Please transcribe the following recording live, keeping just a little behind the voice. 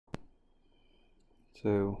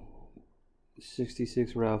So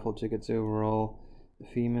 66 raffle tickets overall. The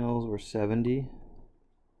females were 70.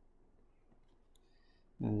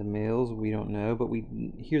 And the males, we don't know, but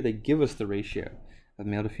here they give us the ratio of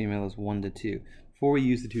male to female is 1 to 2. Before we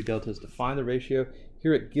use the two deltas to find the ratio,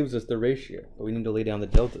 here it gives us the ratio, but we need to lay down the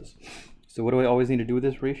deltas. So what do I always need to do with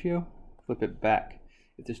this ratio? Flip it back.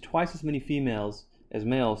 If there's twice as many females as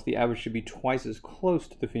males, the average should be twice as close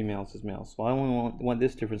to the females as males. So I only want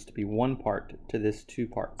this difference to be 1 part to this 2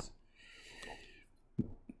 parts.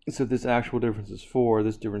 So if this actual difference is 4,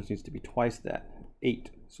 this difference needs to be twice that, 8.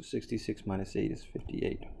 So 66 minus 8 is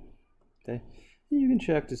 58. Okay, and you can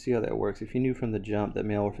check to see how that works. If you knew from the jump that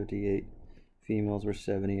male were 58, females were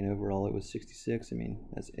 70, and overall it was 66, I mean,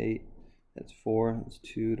 that's 8, that's 4, that's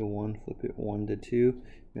 2 to 1, flip it 1 to 2.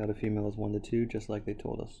 Male to female is 1 to 2, just like they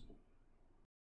told us.